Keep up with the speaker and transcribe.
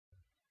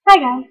Hi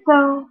guys,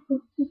 so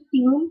this is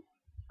Steven.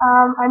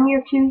 I'm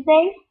here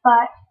Tuesday,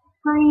 but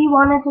Bree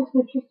wanted to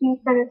switch with me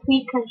for this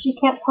week because she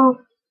can't post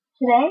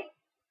today,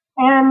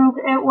 and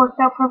it worked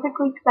out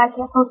perfectly because I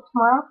can't post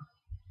tomorrow.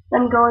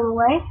 I'm going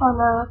away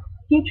on a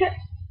ski trip.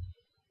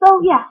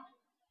 So yeah,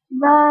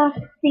 the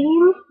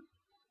theme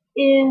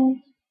is,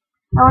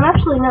 I don't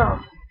actually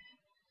know.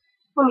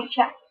 Let me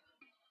check.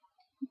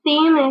 The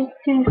theme is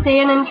to say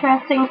an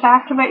interesting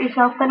fact about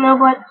yourself that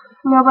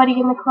nobody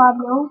in the club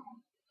knows.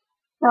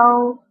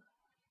 So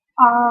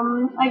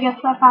I guess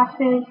that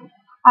fact is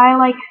I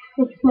like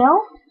the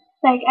snow.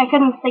 Like I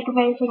couldn't think of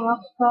anything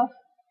else, but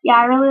yeah,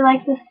 I really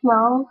like the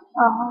snow.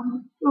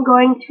 I'm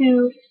going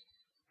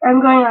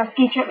on a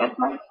ski trip with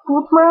my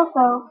school tomorrow,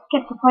 so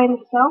get to play in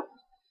the snow.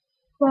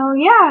 So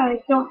yeah,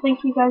 I don't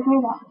think you guys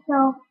knew that.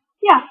 So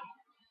yeah,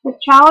 the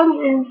challenge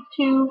is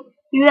to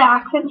do the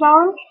accent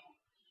challenge,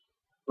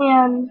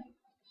 and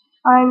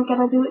I'm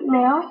gonna do it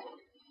now.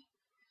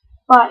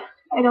 But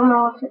I don't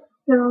know if it's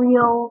the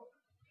real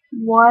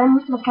one,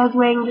 like I was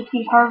waiting to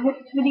see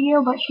Harvick's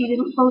video, but she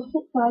didn't post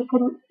it, so I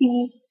couldn't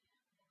see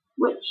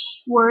which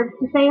words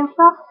to say and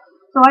stuff.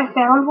 So I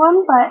found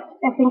one, but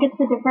I think it's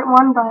a different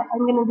one, but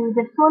I'm gonna do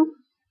this one,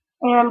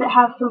 and it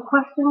has some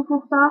questions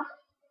and stuff.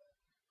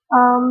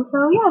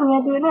 So yeah, I'm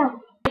gonna do it now.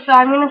 So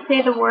I'm gonna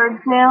say the words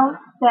now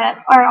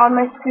that are on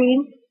my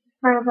screen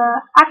for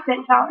the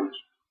accent challenge.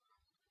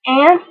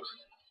 Ant,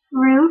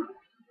 root,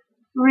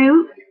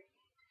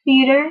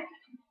 theater,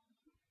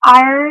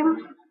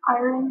 iron,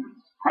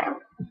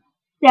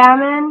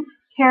 salmon,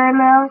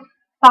 caramel,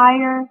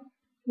 fire,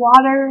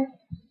 water,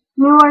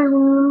 New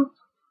Orleans,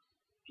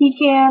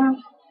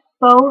 pecan,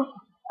 both,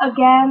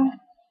 again,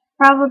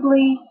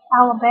 probably,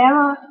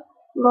 Alabama,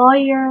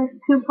 lawyer,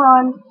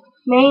 coupon,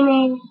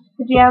 mayonnaise,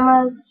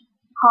 pajamas,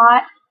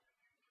 hot,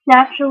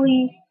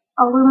 naturally,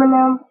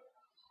 aluminum,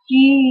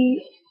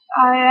 GIF,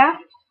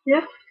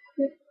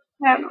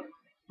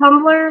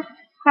 tumbler,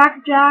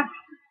 crackjack,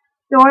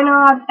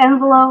 doorknob,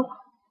 envelope,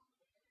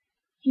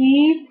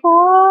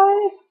 G-Poy,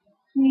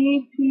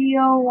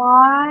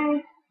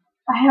 GPOY,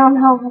 I don't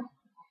know.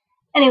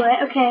 Anyway,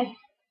 okay.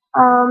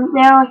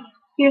 Now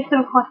here's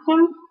some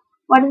questions.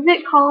 What is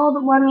it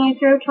called when you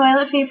throw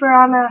toilet paper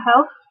on a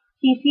house?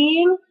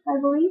 TPing,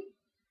 I believe.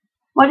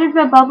 What is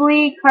a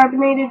bubbly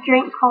carbonated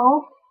drink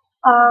called?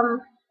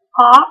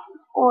 Pop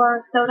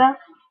or soda.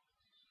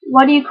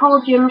 What do you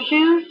call gym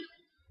shoes?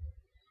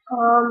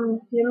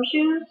 Gym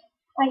shoes,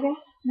 I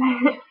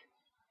guess.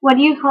 What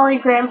do you call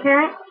your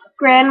grandparents?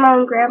 Grandma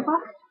and grandpa?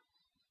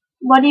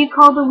 What do you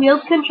call the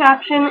wheeled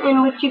contraption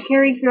in which you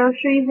carry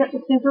groceries at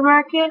the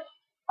supermarket?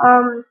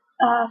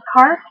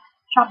 Cart?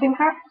 Shopping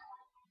cart?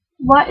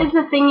 What is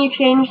the thing you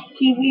change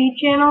the TV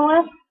channel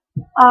with?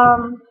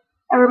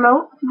 A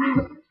remote?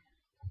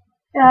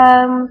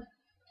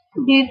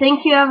 Do you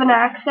think you have an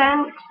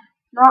accent?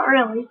 Not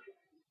really.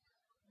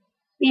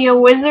 Be a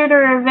wizard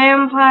or a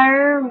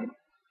vampire?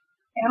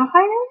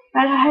 Vampire?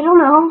 I don't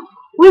know.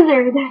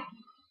 Wizard.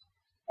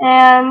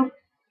 And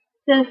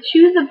says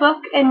choose a book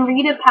and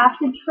read a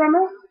passage from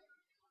it.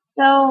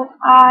 So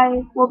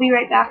I will be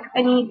right back.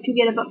 I need to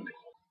get a book.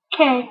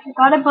 Okay, I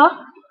got a book.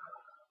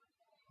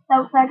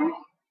 Outsiders.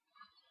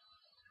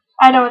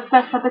 I know it's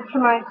messed up. It's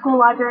from my school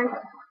library.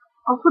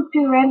 I'll flip to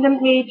a random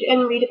page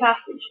and read a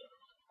passage.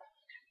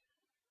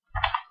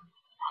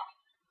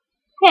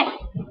 Okay.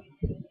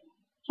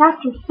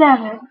 Chapter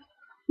 7.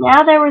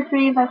 Now there were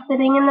three of us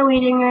sitting in the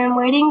waiting room,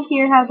 waiting to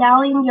hear how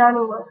Dally and Johnny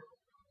were.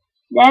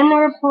 Then the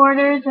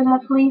reporters and the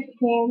police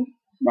came.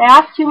 They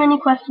asked too many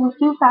questions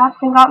too fast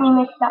and got me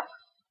mixed up.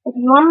 If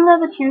you want to know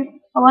the truth,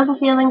 I wasn't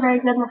feeling very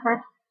good in the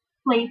first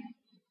place.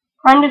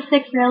 Kind of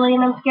sick, really,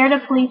 and I'm scared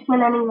of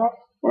policemen anyway.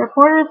 The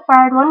reporters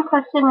fired one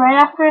question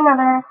right after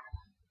another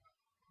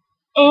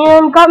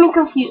and got me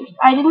confused.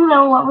 I didn't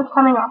know what was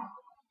coming up.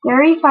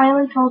 Gary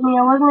finally told me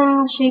I wasn't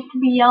in shape to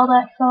be yelled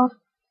at so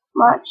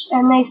much,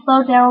 and they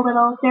slowed down a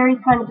little.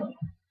 Gary's kind of big.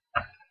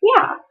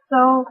 Yeah,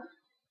 so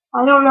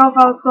I don't know if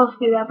I was supposed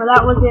to do that, but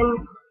that was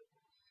in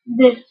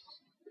this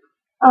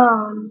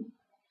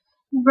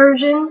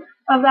version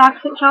of the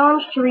accent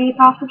challenge to read a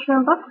passage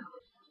from a book.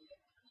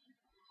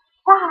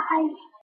 Bye!